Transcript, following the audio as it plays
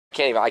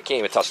I can't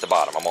even touch the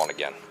bottom. I'm on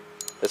again.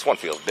 This one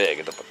feels big.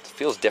 It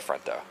feels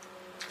different though.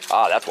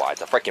 Ah, that's why.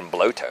 It's a freaking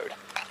blow toad.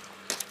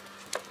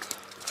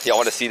 Y'all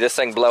want to see this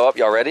thing blow up?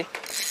 Y'all ready?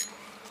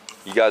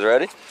 You guys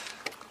ready?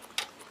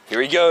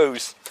 Here he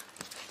goes.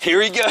 Here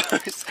he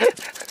goes.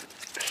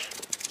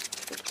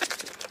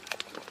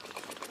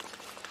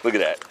 Look at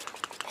that.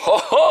 Ho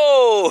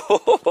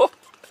ho!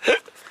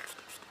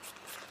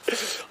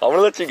 I'm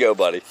gonna let you go,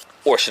 buddy.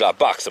 Or should I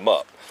box him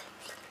up?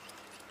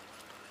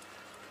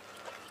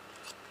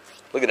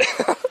 Look at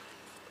that.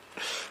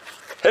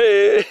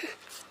 Hey!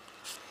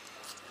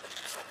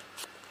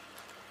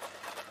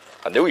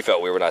 I knew he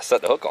felt weird when I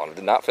set the hook on. It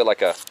did not feel like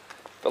felt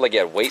like he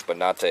had weight, but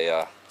not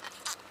a.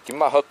 Give me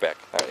my hook back.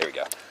 All right, here we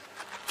go.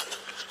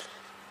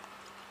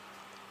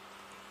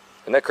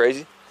 Isn't that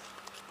crazy?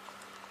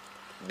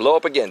 Blow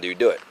up again, dude.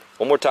 Do it.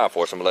 One more time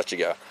for us. I'm gonna let you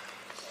go.